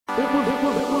It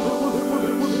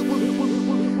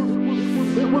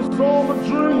was all a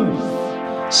dream.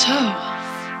 So,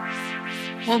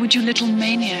 what would you little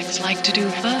maniacs like to do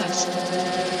first?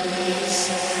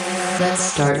 Let's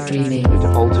start dreaming. It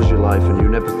alters your life and you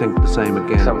never think the same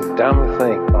again. Some dumb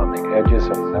thing on the edges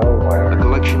of nowhere. A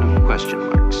collection of question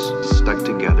marks stuck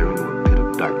together into a pit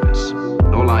of darkness.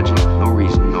 No logic, no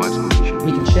reason, no explanation.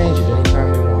 We can change it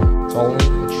anytime we want. It's only a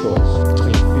choice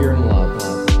between fear and love.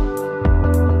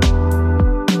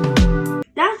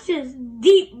 That's just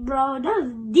deep, bro.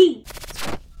 That's deep.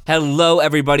 Hello,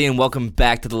 everybody, and welcome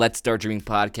back to the Let's Start Dreaming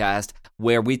podcast,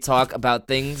 where we talk about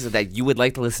things that you would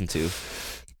like to listen to.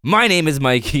 My name is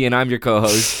Mikey, and I'm your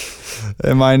co-host.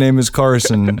 And my name is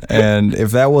Carson, and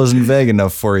if that wasn't vague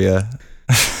enough for you...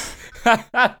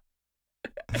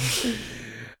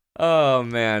 Oh,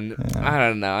 man. Yeah. I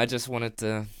don't know. I just wanted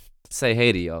to say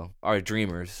hey to y'all, our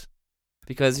dreamers,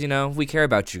 because, you know, we care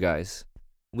about you guys.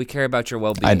 We care about your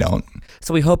well-being. I don't.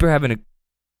 So we hope you're having a...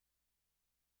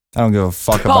 I don't give a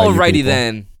fuck about you Alrighty, people.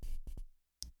 then.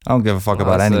 I don't give a fuck Well,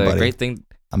 about that's anybody. a great thing.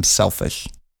 I'm selfish.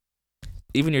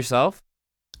 Even yourself?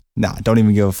 Nah, don't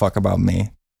even give a fuck about me.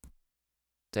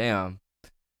 Damn.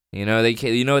 You know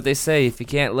you know what they say, if you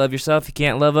can't love yourself, you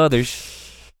can't love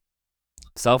others.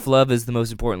 Self-love is the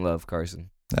most important love, Carson.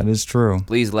 That is true.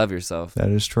 Please love yourself. That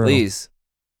is true. Please.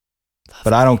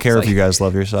 But I don't care It's if like- you guys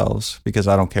love yourselves, because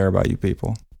I don't care about you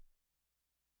people.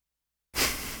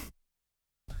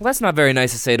 Well, that's not very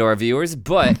nice to say to our viewers,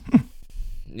 but,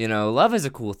 you know, love is a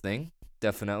cool thing.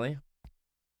 Definitely.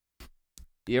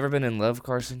 You ever been in love,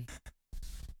 Carson?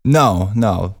 No,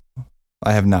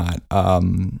 I have not.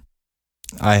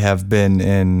 I have been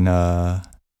in lust?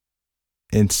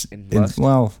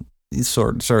 well,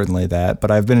 certainly that,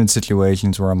 but I've been in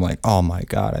situations where I'm like, oh my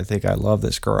God, I think I love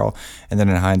this girl. And then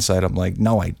in hindsight, I'm like,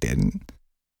 no, I didn't.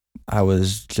 I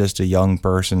was just a young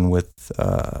person with,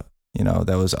 that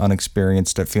was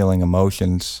unexperienced at feeling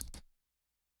emotions.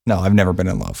 No, I've never been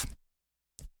in love.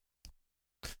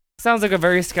 Sounds like a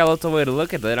very skeletal way to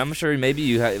look at it. I'm sure maybe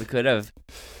you could have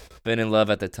been in love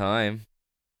at the time.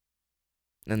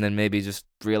 And then maybe just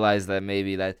realize that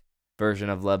maybe that version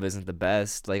of love isn't the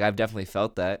best. Like, I've definitely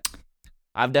felt that.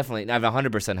 I've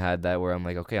 100% had that where I'm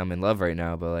like, okay, I'm in love right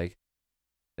now, but like,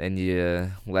 then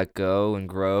you let go and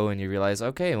grow and you realize,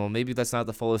 okay, well, maybe that's not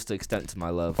the fullest extent to my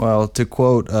love. Well, to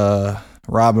quote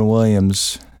Robin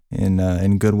Williams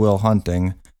in Good Will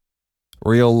Hunting,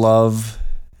 real love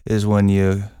is when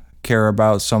you care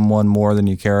about someone more than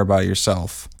you care about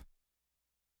yourself.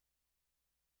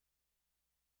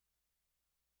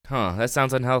 Huh, that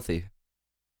sounds unhealthy.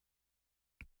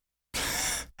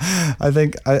 I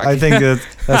think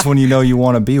that's when you know you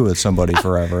want to be with somebody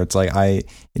forever. It's like I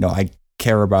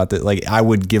care about that. Like, I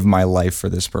would give my life for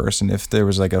this person. If there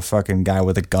was like a fucking guy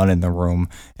with a gun in the room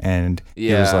and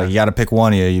he was like, you got to pick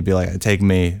one of you, you'd be like, take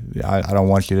me. I don't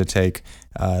want you to take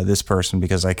this person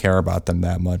because I care about them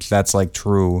that much. That's like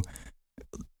true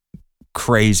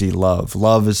crazy love.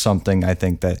 Love is something I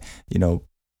think that,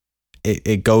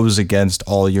 it goes against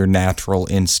all your natural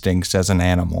instincts as an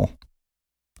animal.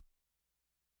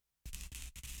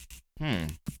 I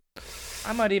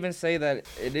might even say that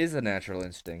it is a natural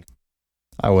instinct.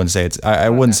 I wouldn't say I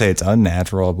wouldn't say it's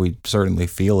unnatural. We certainly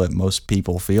feel it. Most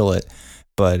people feel it,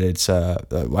 but it's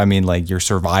like your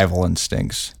survival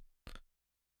instincts.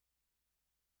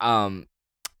 Look,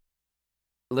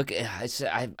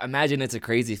 I imagine it's a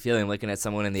crazy feeling looking at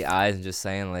someone in the eyes and just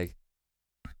saying like,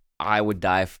 I would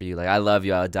die for you. Like, I love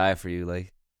you. I'll die for you.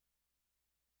 Like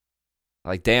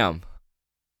damn.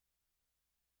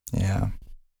 Yeah.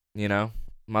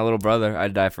 My little brother,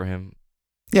 I'd die for him.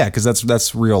 Yeah, because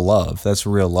that's real love. That's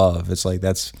real love. It's like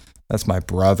that's my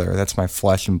brother. That's my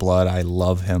flesh and blood. I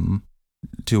love him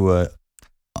to a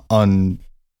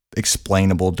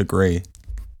unexplainable degree.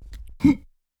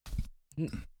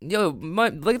 Yo,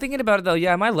 thinking about it though,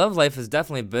 yeah, my love life has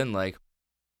definitely been like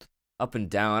up and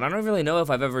down. I don't really know if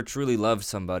I've ever truly loved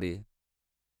somebody.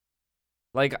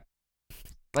 Like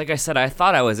I said, I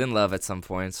thought I was in love at some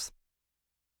points,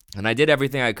 and I did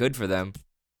everything I could for them.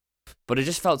 But it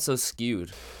just felt so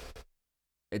skewed.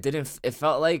 It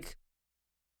felt like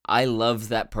I loved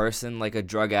that person like a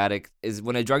drug addict is.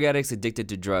 When a drug addict's addicted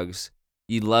to drugs,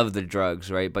 you love the drugs,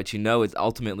 right? But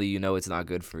ultimately it's not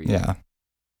good for you. Yeah.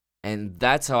 And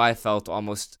that's how I felt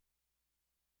almost,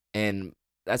 and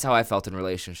that's how I felt in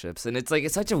relationships. And it's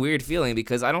such a weird feeling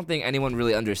because I don't think anyone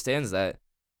really understands that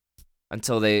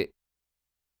until they've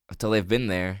been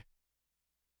there.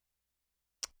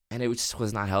 And it just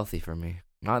was not healthy for me.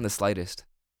 Not in the slightest.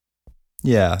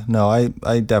 Yeah, no, I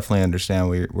definitely understand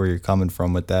where you're coming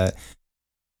from with that.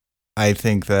 I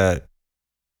think that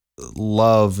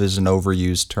love is an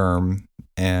overused term,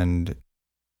 and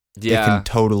it can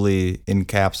totally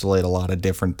encapsulate a lot of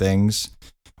different things.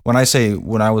 When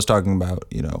I was talking about,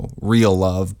 real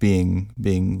love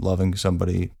being loving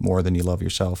somebody more than you love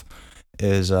yourself,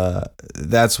 is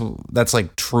that's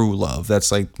like true love.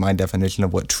 That's like my definition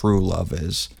of what true love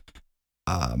is.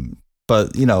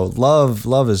 But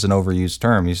love is an overused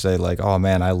term. You say like, oh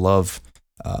man, I love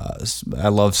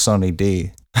Sunny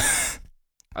D.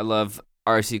 I love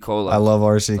RC Cola. I love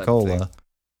RC Cola.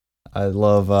 I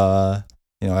love I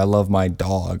love my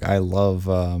dog. I love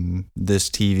this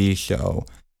TV show.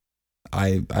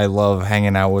 I love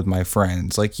hanging out with my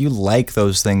friends. Like, you like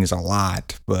those things a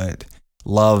lot, but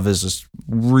love is a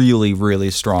really,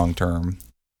 really strong term.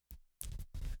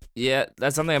 Yeah,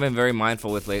 that's something I've been very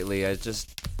mindful with lately. I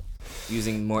just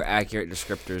using more accurate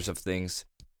descriptors of things.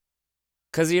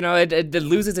 Because, it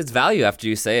loses its value after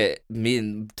you say it.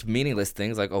 Meaningless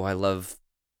things like, oh, I love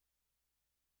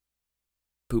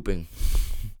pooping.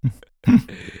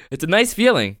 It's a nice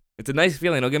feeling.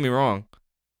 Don't get me wrong.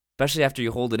 Especially after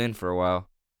you hold it in for a while.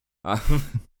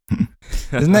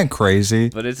 Isn't that crazy?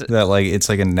 But it's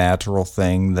like a natural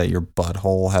thing that your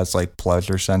butthole has like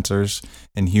pleasure sensors,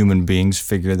 and human beings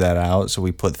figure that out, so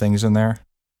we put things in there.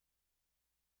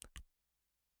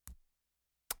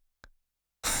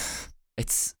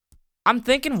 I'm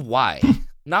thinking why?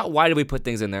 Not why do we put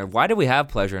things in there? Why do we have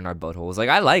pleasure in our buttholes? Like,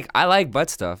 I like butt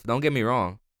stuff. Don't get me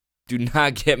wrong. Do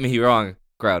not get me wrong,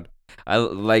 crowd. I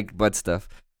like butt stuff.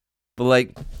 But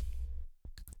like,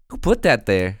 who put that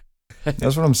there?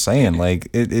 That's what I'm saying. Like,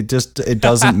 it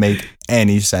doesn't make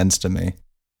any sense to me.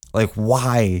 Like,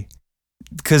 why?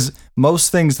 Because most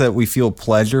things that we feel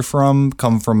pleasure from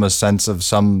come from a sense of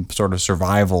some sort of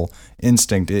survival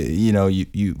instinct.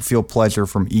 You feel pleasure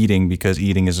from eating because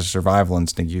eating is a survival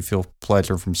instinct. You feel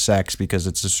pleasure from sex because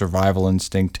it's a survival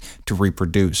instinct to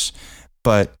reproduce.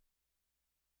 But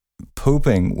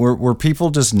pooping, were people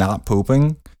just not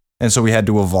pooping? And so we had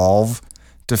to evolve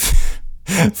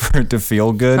for it to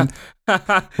feel good?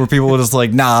 Where people were just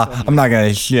like, nah, I'm not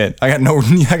gonna shit. I got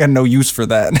no use for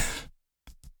that.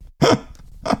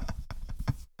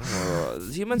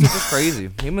 Humans are just crazy.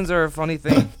 Humans are a funny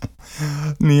thing.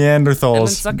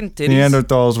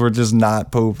 Neanderthals were just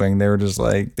not pooping. They were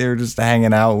just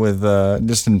hanging out with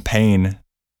just in pain.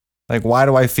 Like, why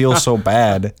do I feel so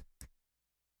bad?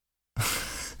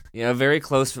 A very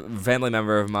close family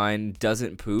member of mine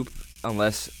doesn't poop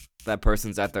unless that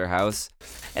person's at their house.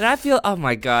 And I feel, oh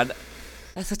my God,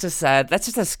 that's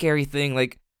just a scary thing.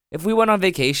 Like, if we went on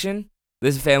vacation,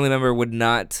 this family member would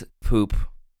not poop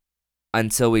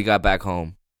until we got back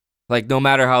home. Like, no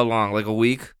matter how long, like a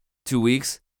week, 2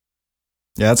 weeks.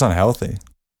 Yeah, that's unhealthy.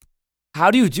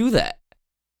 How do you do that?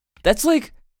 That's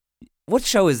like, what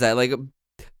show is that? Like,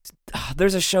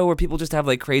 there's a show where people just have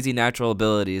like crazy natural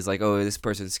abilities. Like, oh, this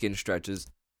person's skin stretches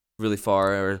really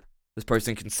far, or this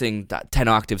person can sing 10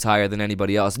 octaves higher than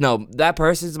anybody else. No, that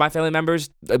person's, my family member's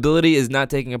ability is not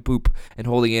taking a poop and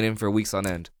holding it in for weeks on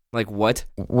end. Like, what?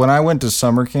 When I went to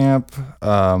summer camp,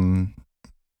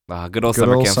 good old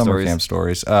summer camp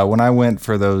stories. When I went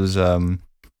for those,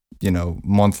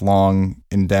 month-long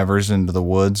endeavors into the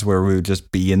woods where we would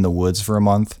just be in the woods for a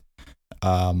month,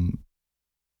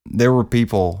 there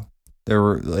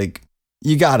were like,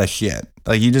 you gotta shit.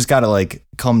 Like, you just gotta like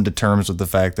come to terms with the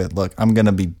fact that, look, I'm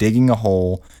gonna be digging a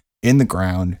hole in the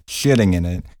ground, shitting in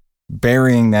it,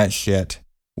 burying that shit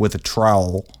with a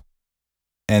trowel,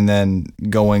 and then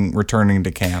returning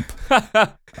to camp.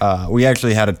 We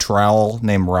actually had a trowel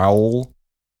named Raoul.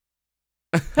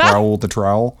 Raoul the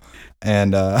trowel.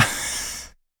 And God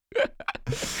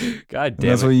damn,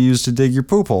 that's what you used to dig your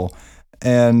poop hole.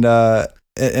 And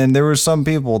there were some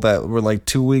people that were like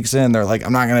 2 weeks in, they're like,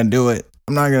 I'm not gonna do it.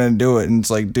 And it's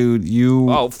like, dude,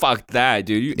 oh, fuck that,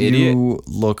 dude. You idiot. You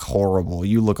look horrible.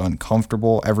 You look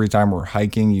uncomfortable. Every time we're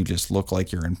hiking, you just look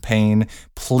like you're in pain.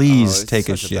 Please take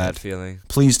a shit. It's such a bad feeling.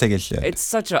 Please take a shit. It's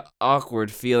such an awkward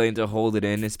feeling to hold it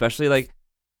in, especially like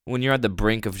when you're at the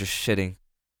brink of just shitting.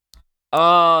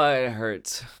 Oh, it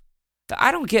hurts.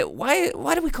 I don't get why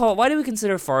do we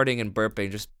consider farting and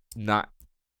burping just not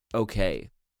okay?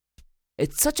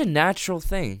 It's such a natural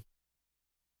thing.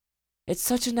 And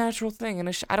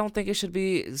I don't think it should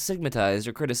be stigmatized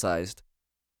or criticized.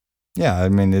 Yeah, I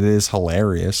mean, it is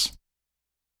hilarious.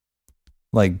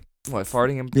 Like, what,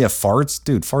 farting and... Yeah, farts?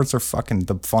 Dude, farts are fucking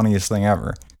the funniest thing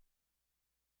ever.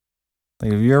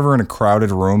 Like, if you're ever in a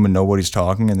crowded room and nobody's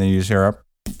talking and then you just hear up,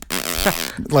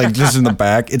 like, just in the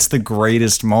back, it's the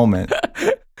greatest moment.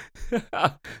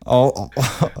 Oh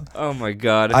my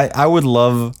God. I would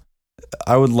love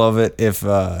it if,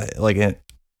 like,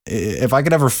 if I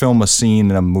could ever film a scene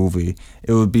in a movie,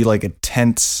 it would be like a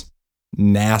tense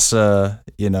NASA,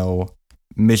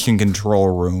 mission control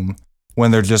room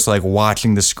when they're just like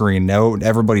watching the screen. No,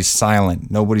 everybody's silent.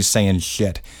 Nobody's saying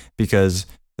shit because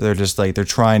they're just like they're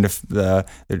trying to,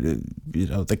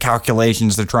 the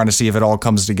calculations. They're trying to see if it all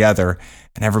comes together,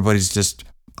 and everybody's just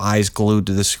eyes glued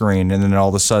to the screen. And then all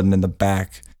of a sudden, in the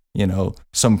back,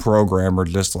 some programmer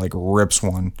just like rips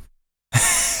one.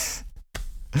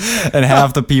 And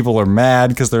half the people are mad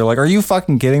because they're like, are you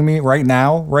fucking kidding me right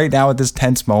now at this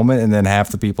tense moment? And then half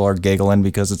the people are giggling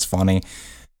because it's funny.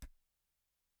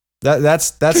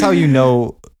 That's how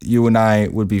you and I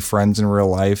would be friends in real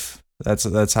life.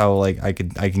 That's how like I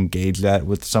can gauge that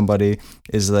with somebody,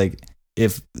 is like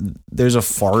if there's a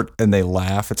fart and they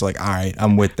laugh, it's like, all right,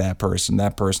 I'm with that person.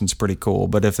 That person's pretty cool.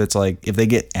 But if it's like if they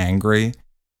get angry,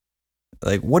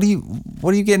 like what are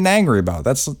you getting angry about?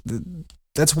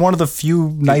 That's one of the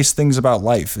few nice things about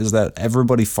life, is that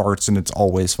everybody farts and it's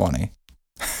always funny.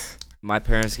 My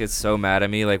parents get so mad at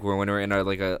me, like when we're in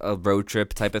a road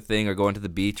trip type of thing, or going to the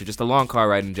beach, or just a long car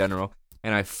ride in general,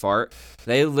 and I fart.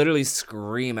 They literally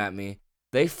scream at me.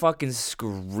 They fucking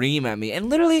scream at me. And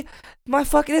literally, my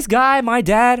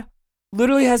dad,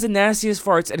 literally has the nastiest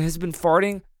farts and has been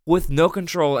farting with no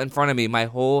control in front of me my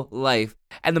whole life.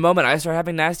 And the moment I start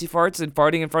having nasty farts and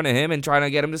farting in front of him and trying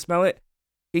to get him to smell it,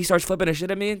 he starts flipping his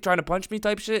shit at me and trying to punch me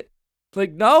type shit.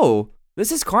 Like, no,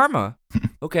 this is karma.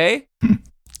 Okay?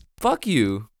 Fuck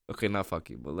you. Okay, not fuck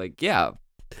you, but like, yeah.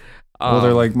 Well,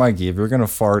 they're like, Mikey, if you're going to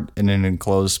fart in an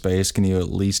enclosed space, can you at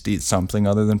least eat something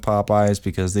other than Popeyes?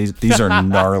 Because these are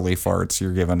gnarly farts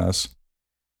you're giving us.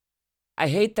 I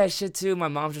hate that shit too. My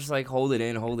mom's just like, hold it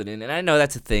in. And I know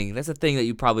that's a thing. That's a thing that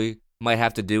you probably might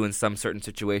have to do in some certain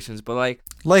situations, but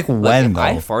like when,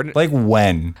 though? Like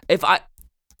when?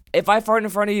 If I fart in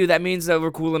front of you, that means that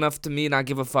we're cool enough to me not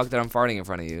give a fuck that I'm farting in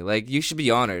front of you. Like, you should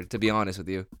be honored, to be honest with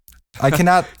you. I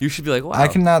cannot. You should be like, wow. I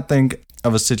cannot think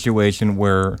of a situation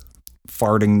where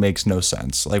farting makes no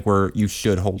sense, like where you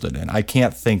should hold it in. I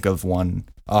can't think of one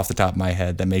off the top of my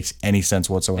head that makes any sense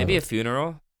whatsoever. Maybe a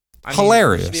funeral?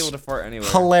 Hilarious. You should be able to fart anywhere.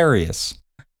 Hilarious.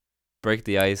 Break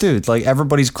the ice. Dude, like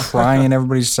everybody's crying,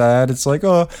 everybody's sad. It's like,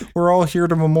 oh, we're all here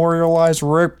to memorialize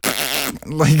Rick.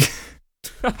 Like...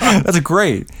 That's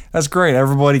great.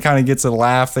 Everybody kind of gets a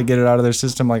laugh. They get it out of their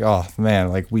system. Like, oh man,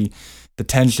 like the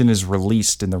tension is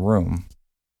released in the room.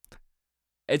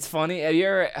 It's funny.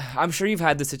 I'm sure you've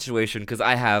had this situation, because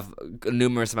I have a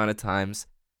numerous amount of times,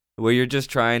 where you're just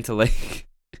trying to like,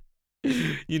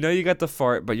 you got the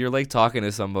fart, but you're like talking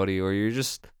to somebody, or you're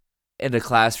just in the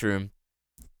classroom,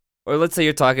 or let's say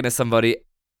you're talking to somebody,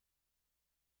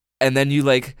 and then you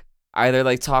like either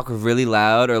like talk really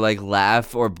loud or like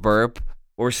laugh or burp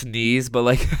or sneeze, but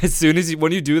like as soon as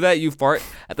when you do that, you fart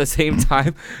at the same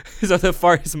time, so the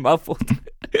fart is muffled.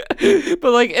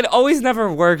 But like it always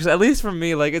never works. At least for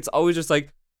me, like it's always just like,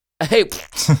 hey.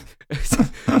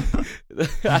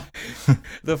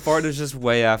 The fart is just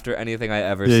way after anything I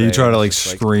ever say. Yeah, you try to like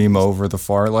scream over the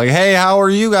fart, like, hey, how are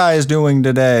you guys doing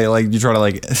today? Like you try to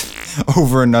like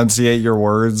over enunciate your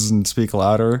words and speak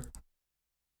louder.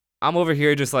 I'm over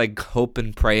here just like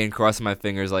hoping, praying, crossing my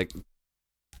fingers, like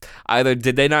either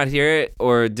did they not hear it,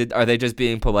 or are they just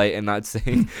being polite and not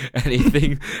saying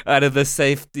anything out of the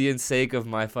safety and sake of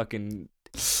my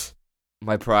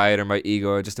pride or my ego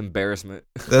or just embarrassment.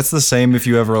 That's the same if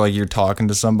you ever like you're talking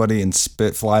to somebody and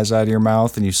spit flies out of your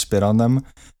mouth and you spit on them.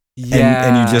 Yeah,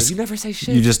 and you never say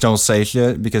shit. You just don't say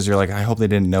shit because you're like, I hope they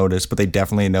didn't notice, but they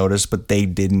definitely noticed, but they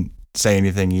didn't say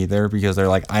anything either because they're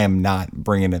like, I am not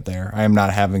bringing it there. I am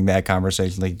not having that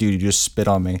conversation. Like, dude, you just spit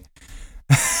on me.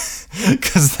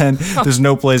 Because then there's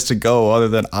no place to go other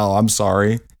than, oh, I'm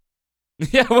sorry.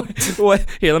 Yeah, what?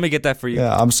 Here, let me get that for you.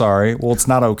 Yeah, I'm sorry. Well, it's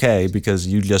not okay because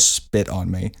you just spit on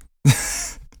me.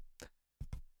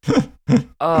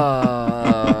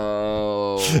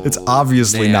 Oh. It's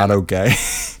obviously not okay.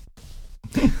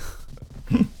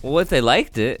 Well, if they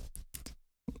liked it,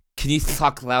 can you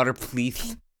talk louder,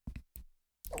 please?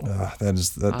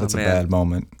 That's a bad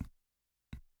moment.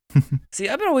 See,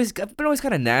 I've been always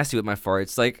kind of nasty with my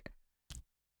farts. Like,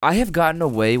 I have gotten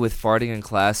away with farting in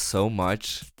class so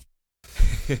much.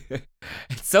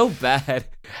 It's so bad.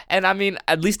 And I mean,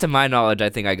 at least to my knowledge, I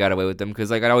think I got away with them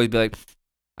because like I'd always be like,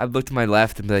 I'd look to my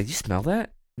left and be like, "You smell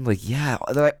that?" I'm like, "Yeah."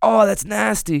 They're like, "Oh, that's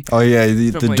nasty." Oh yeah,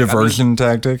 the like, diversion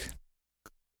tactic.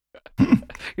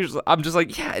 I'm just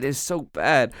like, yeah, it is so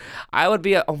bad. I would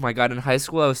be, oh my god, in high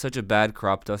school I was such a bad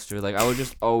crop duster. Like I would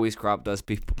just always crop dust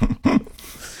people.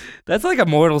 That's like a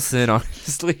mortal sin,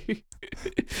 honestly.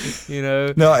 You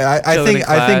know? No, I chilling in think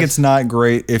class. it's not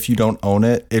great if you don't own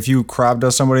it. If you crop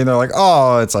dust somebody and they're like,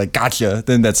 "Oh," it's like, "Gotcha,"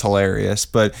 then that's hilarious.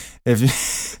 But if you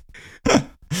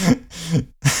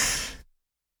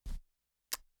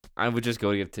I would just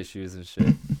go to get tissues and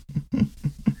shit.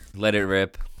 Let it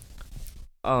rip.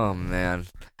 Oh, man.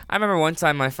 I remember one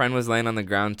time my friend was laying on the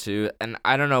ground, too, and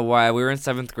I don't know why. We were in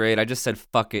 7th grade. I just said,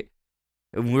 fuck it.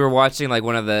 And we were watching, like,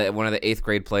 one of the 8th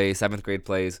grade plays, 7th grade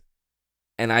plays,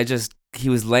 and he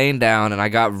was laying down, and I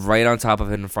got right on top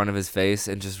of him in front of his face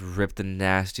and just ripped the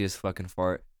nastiest fucking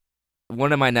fart.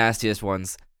 One of my nastiest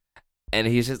ones. And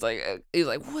he's just like,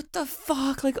 what the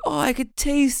fuck? Like, oh, I could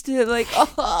taste it. Like,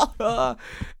 oh.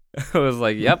 I was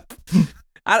like, yep.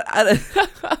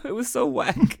 It was so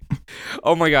whack.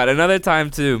 Oh my god! Another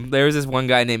time too. There was this one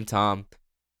guy named Tom,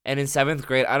 and in 7th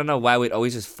grade, I don't know why we'd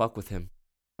always just fuck with him.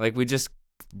 Like we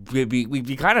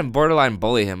kind of borderline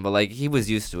bully him, but like he was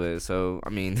used to it. So I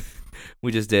mean,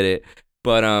 we just did it.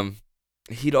 But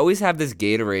he'd always have this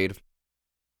Gatorade,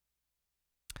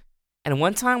 and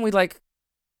one time we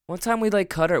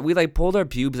pulled our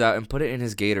pubes out and put it in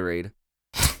his Gatorade.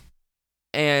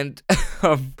 And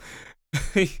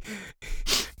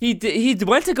he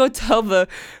went to go tell the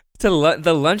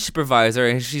lunch supervisor,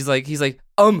 and he's like,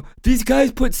 these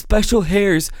guys put special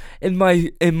hairs in my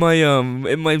you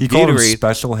Gatorade. call them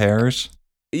special hairs.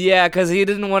 Yeah, because he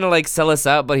didn't want to like sell us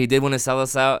out, but he did want to sell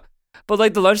us out. But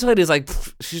like the lunch lady's like,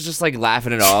 she's just like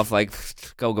laughing it off, like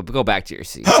go back to your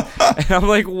seat. And I'm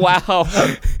like, wow,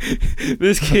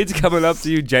 this kid's coming up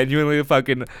to you genuinely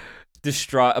fucking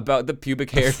distraught about the pubic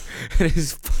hair in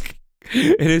his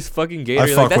fucking Gatorade.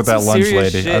 I fuck like, with that lunch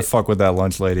lady. Shit. I fuck with that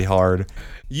lunch lady hard.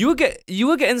 You would get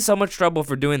in so much trouble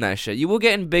for doing that shit. You will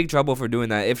get in big trouble for doing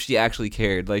that if she actually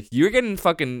cared. Like you're getting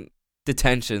fucking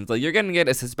detentions. Like you're gonna get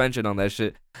a suspension on that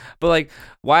shit. But like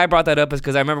why I brought that up is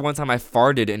because I remember one time I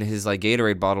farted in his like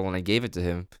Gatorade bottle and I gave it to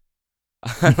him.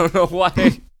 I don't know why.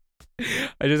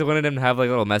 I just wanted him to have like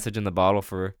a little message in the bottle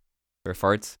for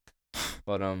farts.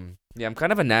 But yeah, I'm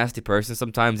kind of a nasty person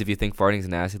sometimes if you think farting's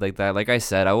nasty like that. Like I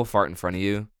said, I will fart in front of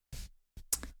you.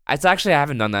 I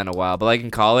haven't done that in a while, but like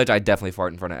in college, I definitely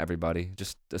fart in front of everybody.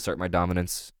 Just assert my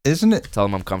dominance. Isn't it? Tell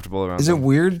them I'm comfortable around Is them. it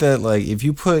weird that like if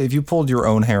you pulled your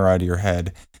own hair out of your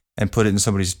head and put it in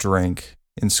somebody's drink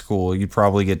in school, you'd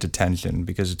probably get detention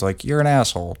because it's like, you're an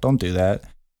asshole. Don't do that.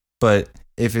 But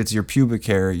if it's your pubic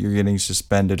hair, you're getting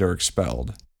suspended or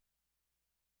expelled.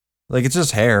 Like it's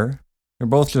just hair. They're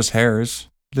both just hairs.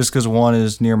 Just because one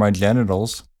is near my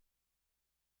genitals.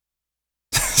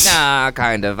 Nah,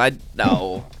 kind of.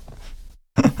 No.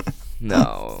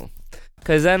 No.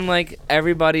 Because then, like,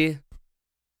 everybody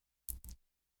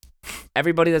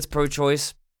that's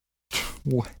pro-choice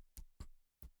What?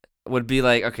 would be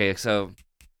like, okay, so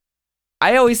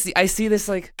I see this,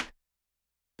 like,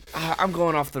 I'm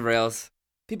going off the rails.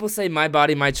 People say my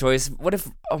body, my choice. What if,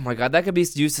 oh my god, that could be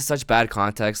used to such bad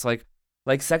context. Like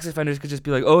sex offenders could just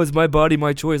be like, oh, it's my body,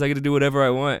 my choice. I get to do whatever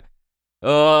I want.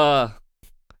 Ugh.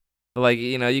 But like,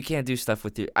 you know, you can't do stuff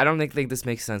with your... I don't think this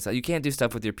makes sense. You can't do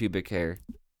stuff with your pubic hair.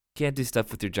 You can't do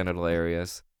stuff with your genital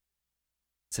areas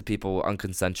to people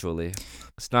unconsensually.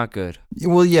 It's not good.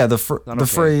 Well, yeah, the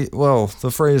okay.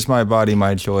 phrase "my body,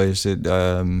 my choice." It,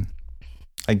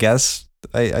 I guess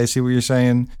I see what you're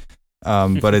saying,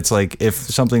 but it's like if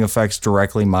something affects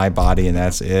directly my body and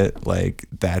that's it, like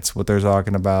that's what they're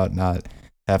talking about, not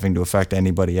having to affect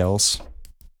anybody else.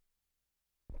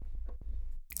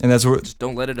 And that's where Just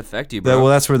don't let it affect you, bro. well,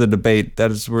 that's where the debate.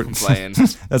 That is where I'm playing.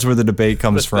 that's where the debate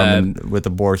comes That's from bad. with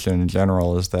abortion in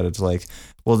general. Is that it's like,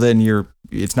 well, then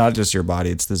it's not just your body;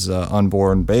 it's this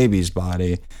unborn baby's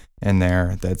body in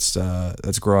there that's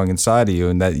growing inside of you,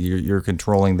 and that you're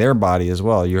controlling their body as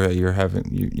well. You're having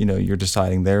you're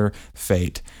deciding their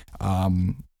fate.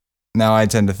 Now I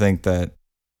tend to think that,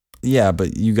 yeah,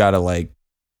 but you gotta like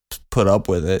put up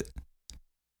with it,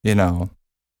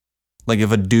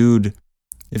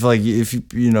 like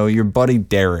if your buddy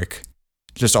Derek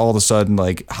just all of a sudden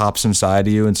like hops inside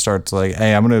of you and starts like,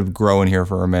 hey, I'm gonna grow in here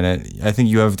for a minute. I think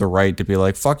you have the right to be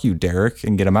like, fuck you, Derek,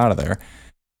 and get him out of there.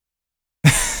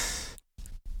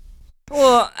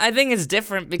 Well, I think it's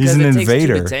different because He's an it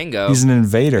invader. takes two to tango. He's an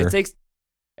invader.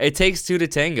 It takes two to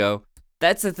tango.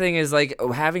 That's the thing is like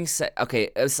having sex. Okay,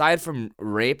 aside from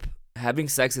rape, having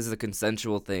sex is a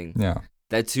consensual thing Yeah.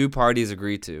 that two parties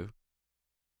agree to.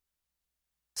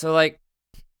 So like,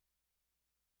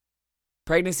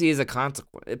 pregnancy is a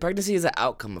consequence. Pregnancy is an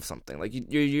outcome of something. Like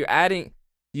you're adding,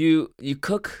 you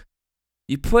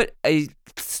put a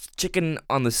chicken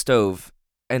on the stove,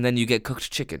 and then you get cooked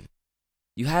chicken.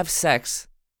 You have sex,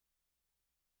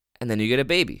 and then you get a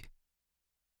baby.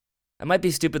 It might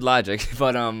be stupid logic,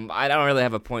 but I don't really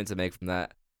have a point to make from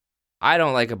that. I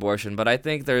don't like abortion, but I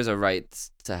think there's a right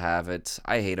to have it.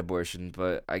 I hate abortion,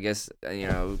 but I guess,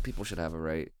 people should have a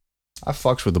right. I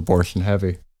fucks with abortion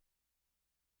heavy.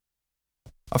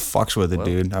 I fucks with it, Well.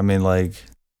 dude. I mean, like,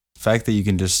 the fact that you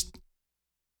can just,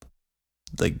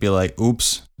 like, be like,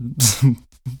 oops,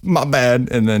 my bad,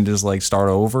 and then just, like, start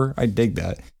over. I dig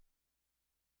that.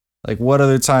 Like, what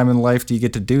other time in life do you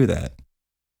get to do that?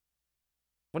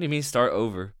 What do you mean start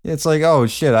over? It's like, oh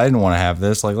shit, I didn't want to have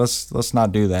this. Like, let's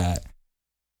not do that.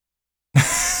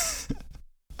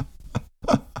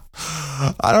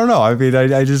 I don't know. I mean,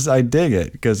 I dig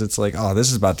it because it's like, oh, this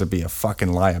is about to be a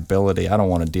fucking liability. I don't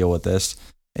want to deal with this,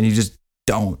 and you just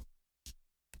don't.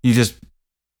 You just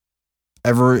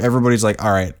everybody's like,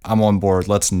 all right, I'm on board.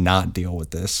 Let's not deal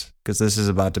with this because this is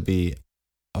about to be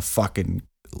a fucking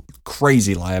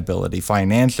crazy liability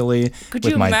financially. Could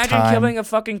with you my imagine time. killing a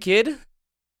fucking kid?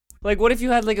 Like, what if you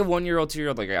had like a 1-year-old,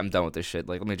 2-year-old, like, I'm done with this shit.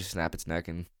 Like, let me just snap its neck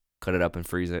and cut it up and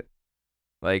freeze it.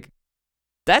 Like,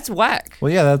 that's whack.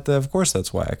 Well, yeah, that of course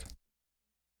that's whack.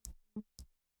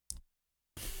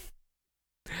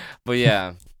 But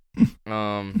yeah,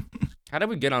 how did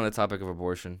we get on the topic of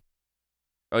abortion?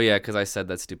 Oh yeah, because I said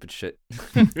that stupid shit.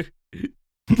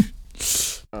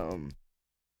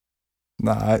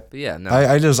 Nah, But yeah, no,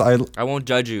 I won't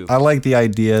judge you. I like the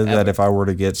idea that Ever. if I were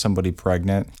to get somebody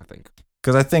pregnant, I think.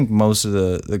 because I think most of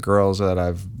the girls that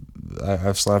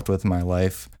I've slept with in my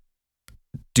life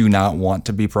do not want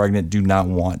to be pregnant, do not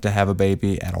want to have a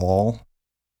baby at all.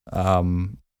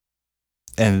 And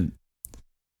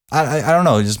I don't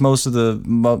know, just most of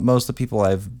the people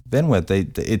I've been with,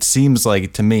 it seems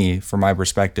like to me, from my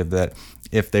perspective, that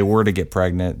if they were to get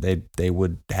pregnant, they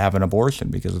would have an abortion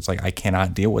because it's like, I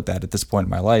cannot deal with that at this point in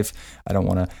my life. I don't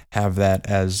want to have that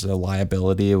as a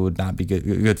liability. It would not be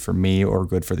good for me or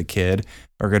good for the kid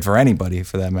or good for anybody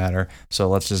for that matter. So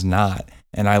let's just not.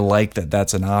 And I like that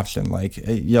that's an option. Like,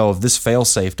 yo, if this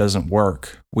fail-safe doesn't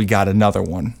work, we got another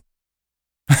one.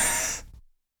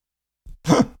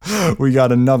 We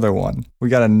got another one. We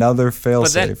got another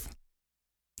fail-safe.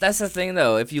 That's the thing,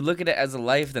 though. If you look at it as a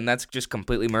life, then that's just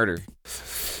completely murder.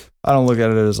 I don't look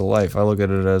at it as a life. I look at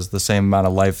it as the same amount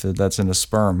of life that's in a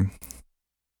sperm.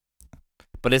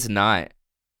 But it's not,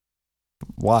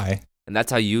 Why? and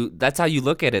that's how you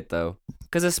look at it, though.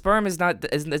 Because a sperm is not.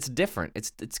 It's different.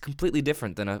 It's completely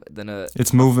different than a.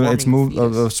 It's moving. It's forming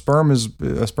moving.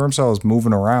 fetus. A sperm cell is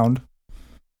moving around.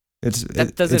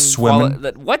 That doesn't. It's swimming.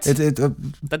 What?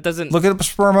 That doesn't. Look at a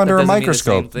sperm under a doesn't mean the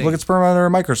same microscope. thing. Look at sperm under a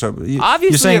microscope.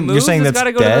 Obviously, it moves. You're saying It's that's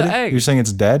gotta go to the dead. egg. You're saying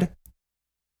it's dead.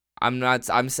 I'm not.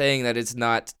 I'm saying that it's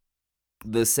not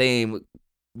the same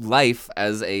life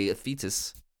as a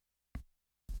fetus.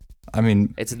 I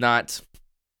mean, It's not.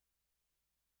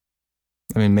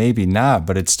 maybe not,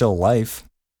 but it's still life.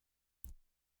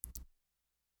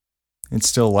 It's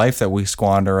still life that we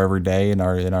squander every day in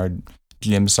our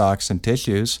gym socks and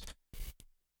tissues.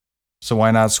 So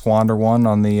why not squander one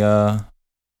on the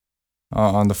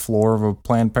floor of a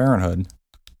Planned Parenthood?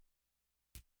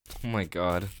 Oh my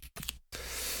god.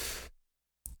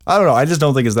 I don't know. I just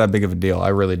don't think it's that big of a deal. I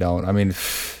really don't. I mean,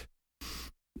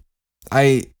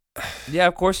 Yeah,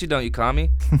 of course you don't. You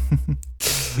commie.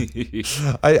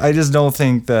 I just don't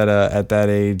think that at that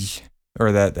age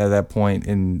or that at that point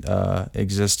in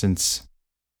existence,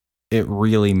 it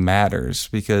really matters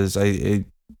because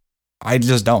I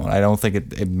just don't. I don't think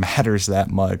it matters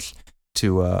that much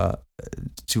to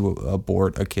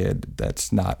abort a kid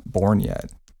that's not born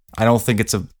yet. I don't think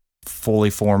it's a fully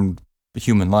formed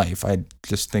human life. I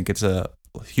just think it's a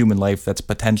human life that's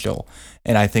potential.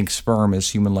 And I think sperm is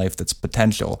human life that's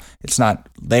potential. It's not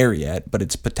there yet, but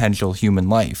it's potential human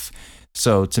life.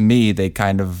 So to me, they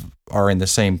kind of are in the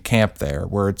same camp there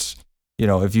where it's,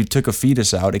 if you took a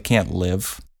fetus out, it can't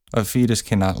live. A fetus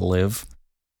cannot live.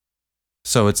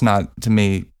 So it's not, to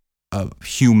me, a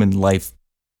human life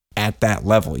at that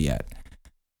level yet.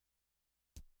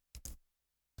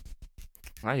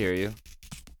 I hear you.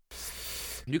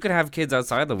 You can have kids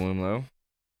outside the womb, though.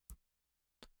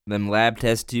 Them lab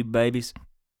test tube babies.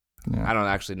 Yeah. I don't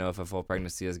actually know if a full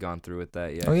pregnancy has gone through with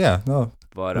that yet. Oh yeah, no.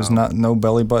 But There's no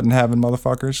belly button having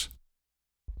motherfuckers.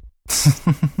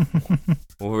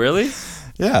 Well, really?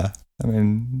 Yeah. I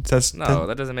mean, No,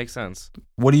 that doesn't make sense.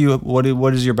 What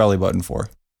is your belly button for?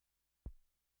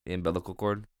 The umbilical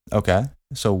cord. Okay.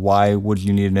 So why would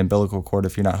you need an umbilical cord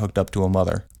if you're not hooked up to a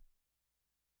mother?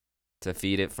 To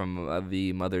feed it from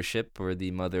the mothership or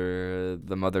the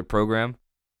mother program.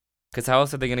 Because how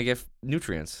else are they gonna get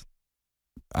nutrients?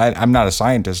 I'm not a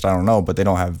scientist. I don't know, but they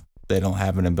don't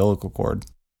have an umbilical cord.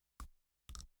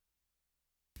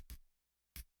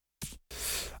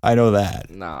 I know that.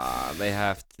 Nah, they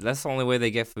have to. That's the only way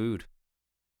they get food.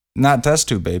 Not test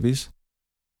tube babies.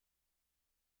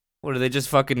 What, do they just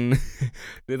fucking...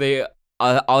 do they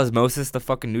osmosis the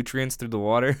fucking nutrients through the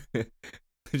water? They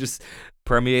just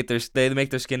permeate they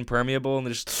make their skin permeable and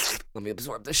they just... Let me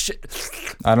absorb this shit.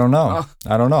 I don't know.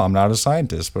 I'm not a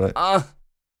scientist, but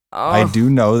I do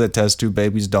know that test tube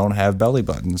babies don't have belly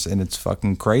buttons, and it's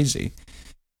fucking crazy.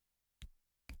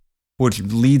 Which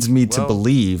leads me to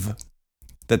believe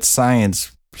that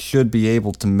science should be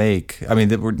able to make. I mean,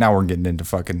 now we're getting into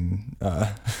fucking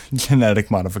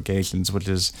genetic modifications, which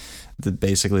is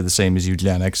basically the same as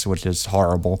eugenics, which is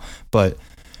horrible. But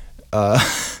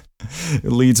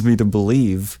it leads me to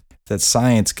believe that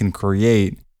science can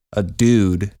create a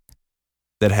dude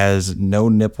that has no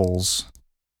nipples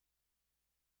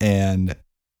and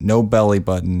no belly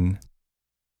button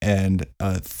and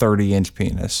a 30-inch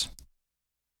penis.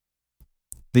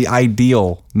 The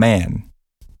ideal man.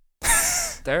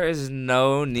 There is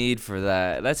no need for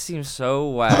that. That seems so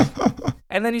whack.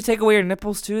 And then you take away your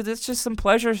nipples too. That's just some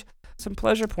pleasure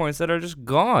points that are just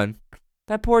gone.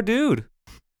 That poor dude.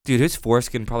 Dude, his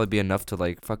foreskin probably be enough to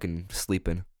like fucking sleep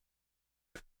in.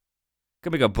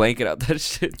 Could make a blanket out that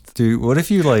shit. Dude, what if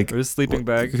you like... Or a sleeping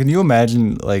bag. Can you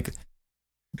imagine like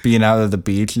being out at the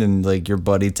beach and like your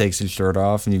buddy takes his shirt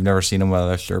off and you've never seen him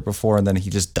without a shirt before and then he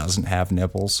just doesn't have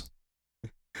nipples?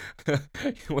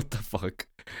 What the fuck?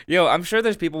 Yo, I'm sure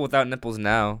there's people without nipples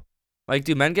now. Like,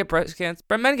 do men get breast cancer?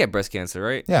 Men get breast cancer,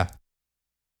 right? Yeah.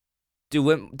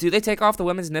 Do they take off the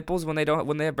women's nipples when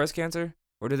they have breast cancer,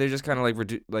 or do they just kind of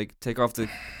like take off the?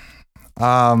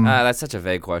 That's such a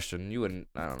vague question. You wouldn't.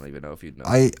 I don't even know if you'd know.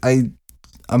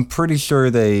 I'm pretty sure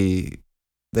they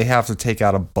have to take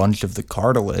out a bunch of the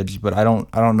cartilage, but I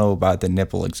don't know about the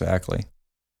nipple exactly.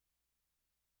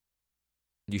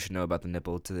 You should know about the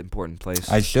nipple. It's an important place.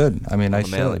 I should. I mean, I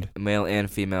should. Male and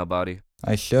female body.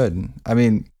 I should. I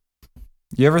mean,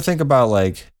 you ever think about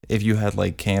like if you had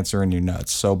like cancer in your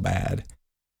nuts so bad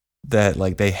that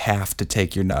like they have to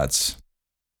take your nuts?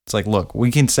 It's like, look,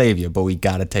 we can save you, but we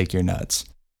gotta take your nuts.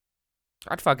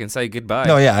 I'd fucking say goodbye.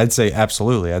 No, yeah, I'd say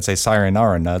absolutely. I'd say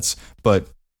sayonara nuts, but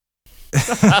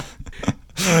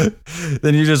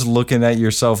then you're just looking at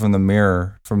yourself in the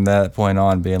mirror from that point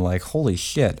on being like, holy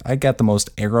shit, I got the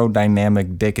most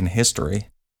aerodynamic dick in history.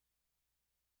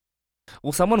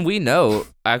 Well, someone we know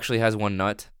actually has one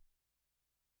nut.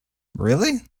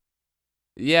 Really?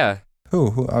 Yeah.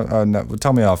 Who? No,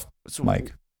 tell me off,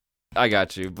 Mike. I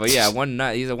got you. But yeah, one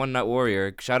nut. He's a one nut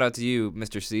warrior. Shout out to you,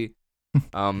 Mr. C.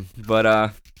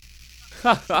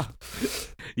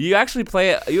 You actually play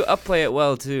it. You upplay it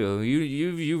well too.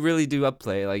 You really do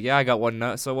upplay. Like, yeah, I got one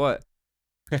nut. So what?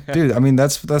 Dude, I mean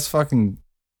that's fucking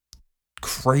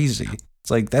crazy.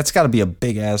 It's like that's got to be a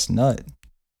big ass nut.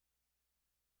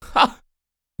 I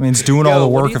mean, it's doing all the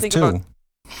work of two.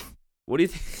 What do you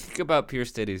think about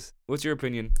pierced titties? What's your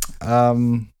opinion?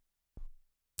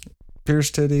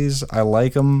 Pierced titties, I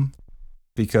like them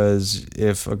because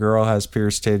if a girl has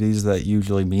pierced titties, that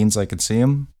usually means I can see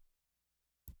them.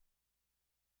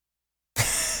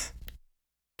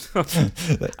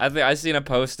 I seen a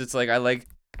post. It's like I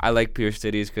like pierced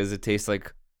titties because it tastes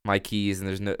like my keys,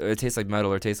 and it tastes like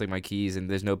metal, or it tastes like my keys, and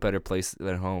there's no better place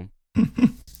than home.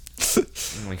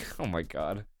 I'm like, oh my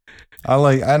god. I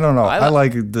don't know. I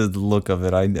like the look of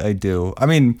it. I do. I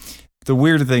mean, the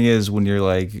weird thing is when you're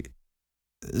like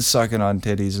sucking on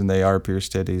titties and they are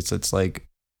pierced titties, it's like,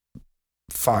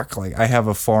 fuck, like I have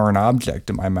a foreign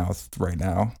object in my mouth right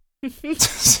now.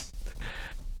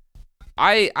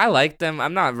 I like them.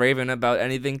 I'm not raving about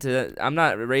anything I'm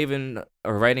not raving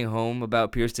or writing home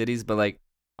about pierced titties, but like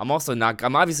I'm obviously not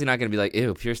gonna be like,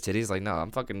 ew, pierced titties. Like, no,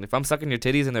 if I'm sucking your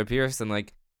titties and they're pierced, then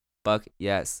like, fuck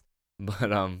yes.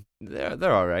 But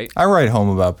they're all right. I write home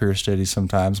about pierced titties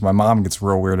sometimes. My mom gets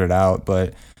real weirded out,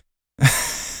 but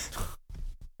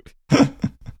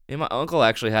yeah, my uncle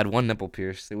actually had one nipple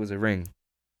pierced. It was a ring.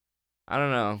 I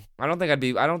don't know. I don't think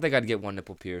I'd get one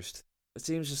nipple pierced. It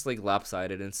seems just like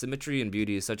lopsided, and symmetry and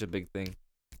beauty is such a big thing.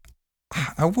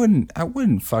 I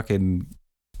wouldn't fucking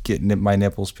get my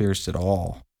nipples pierced at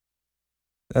all.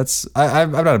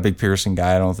 I'm not a big piercing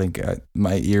guy. I don't think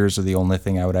my ears are the only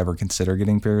thing I would ever consider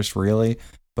getting pierced, really.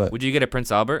 But would you get a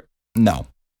Prince Albert? No.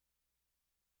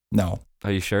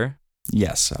 Are you sure?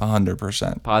 Yes,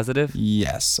 100%. Positive?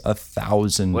 Yes,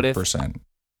 1,000%.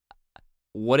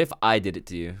 What if I did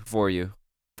it for you?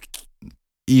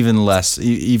 Even less,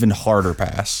 even harder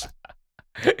pass.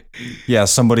 Yeah,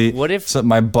 somebody. What if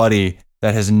my buddy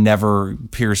that has never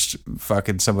pierced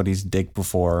fucking somebody's dick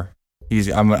before?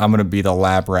 I'm gonna be the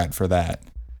lab rat for that.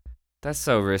 That's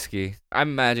so risky. I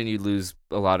imagine you'd lose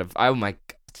a lot of.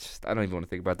 I don't even want to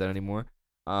think about that anymore.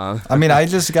 I mean, I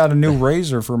just got a new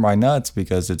razor for my nuts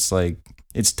because it's like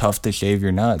it's tough to shave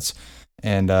your nuts.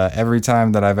 And every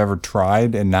time that I've ever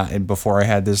tried and before I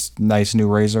had this nice new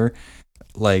razor,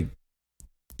 like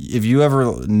if you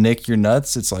ever nick your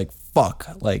nuts, it's like fuck.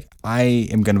 Like I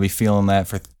am gonna be feeling that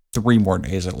for 3 more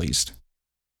days at least.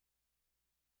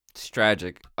 It's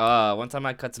tragic. One time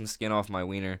I cut some skin off my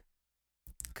wiener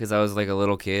because I was like a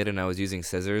little kid and I was using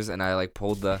scissors and I like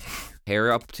pulled the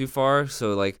hair up too far.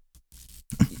 So like,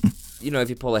 you know, if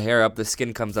you pull a hair up, the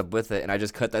skin comes up with it, and I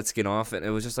just cut that skin off and it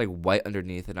was just like white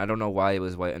underneath. And I don't know why it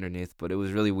was white underneath, but it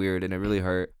was really weird and it really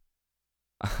hurt.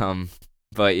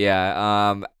 But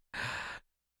yeah,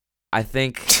 I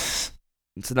think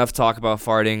it's enough talk about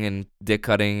farting and dick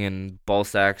cutting and ball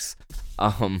sacks.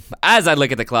 As I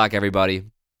look at the clock, everybody,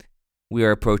 we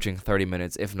are approaching 30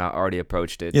 minutes, if not already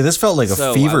approached it. Yeah, this felt like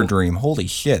a fever dream. Holy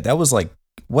shit. That was like,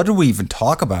 what did we even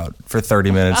talk about for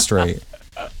 30 minutes straight?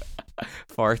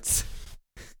 Farts.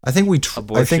 I think we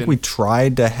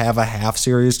tried to have a half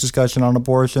serious discussion on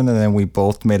abortion, and then we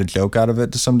both made a joke out of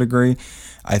it to some degree.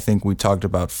 I think we talked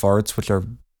about farts, which are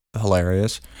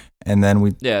hilarious, and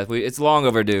then it's long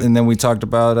overdue. And then we talked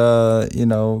about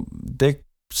dick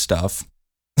stuff.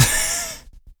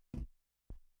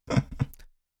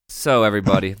 So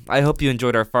everybody, I hope you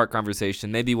enjoyed our fart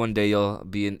conversation. Maybe one day you'll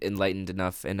be enlightened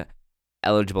enough and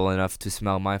eligible enough to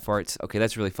smell my farts. Okay,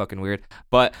 that's really fucking weird.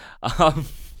 But I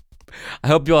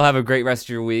hope you all have a great rest of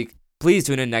your week. Please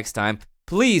tune in next time.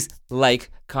 Please like,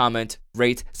 comment,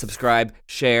 rate, subscribe,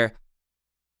 share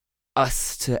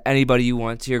us to anybody you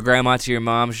want, to your grandma, to your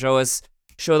mom. Play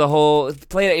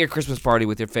it at your Christmas party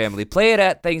with your family. Play it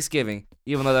at Thanksgiving,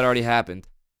 even though that already happened.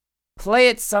 Play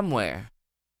it somewhere.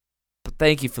 But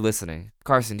thank you for listening.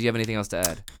 Carson, do you have anything else to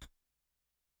add?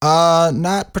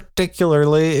 Not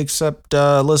particularly, except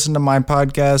listen to my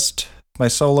podcast. My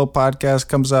solo podcast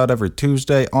comes out every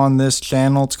Tuesday on this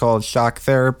channel. It's called Shock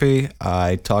Therapy.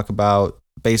 I talk about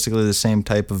basically the same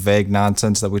type of vague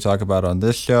nonsense that we talk about on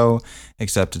this show,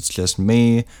 except it's just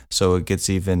me. So it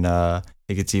gets even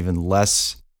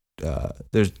less.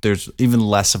 There's even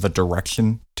less of a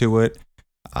direction to it.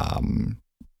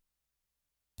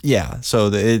 Yeah,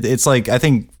 so it's like I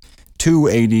think 2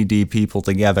 ADD people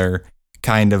together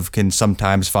kind of can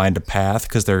sometimes find a path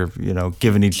because they're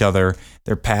giving each other,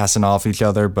 they're passing off each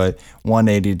other, but one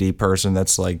ADD person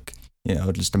that's like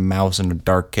just a mouse in a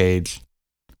dark cage.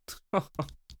 Oh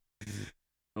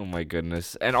my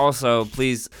goodness. And also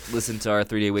please listen to our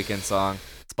 3-Day Weekend song.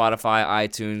 Spotify,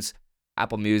 iTunes,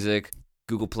 Apple Music,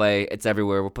 Google Play, it's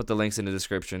everywhere. We'll put the links in the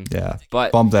description. Yeah,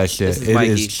 but bump that shit. It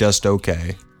is just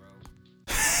okay.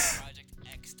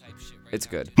 It's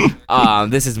good.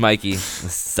 This is Mikey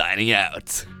signing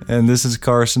out. And this is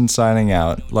Carson signing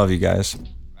out. Love you guys.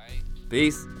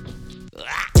 Peace.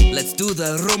 Let's do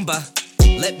the rumba.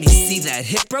 Let me see that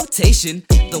hip rotation.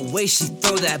 The way she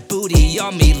throw that booty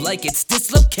on me like it's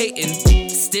dislocating.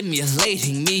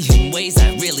 Stimulating me in ways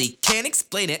I really can't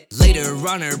explain it. Later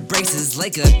on her braces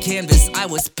like a canvas I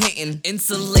was painting.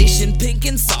 Insulation pink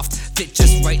and soft, fit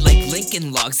just right like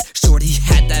Lincoln Logs. Shorty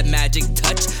had that magic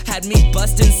touch, had me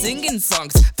bustin' singing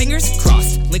songs. Fingers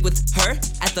crossed, link with her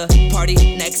at the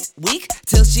party next week.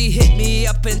 Till she hit me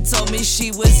up and told me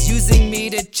she was using me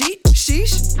to cheat.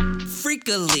 Sheesh, freak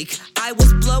a leak. I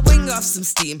was blowing off some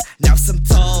steam. Now some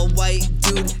tall white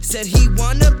dude said he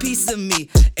want a piece of me.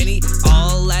 And he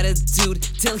all attitude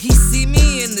till he see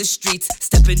me in the streets.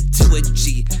 Step into a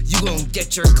G, you gon'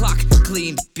 get your clock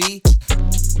clean, B.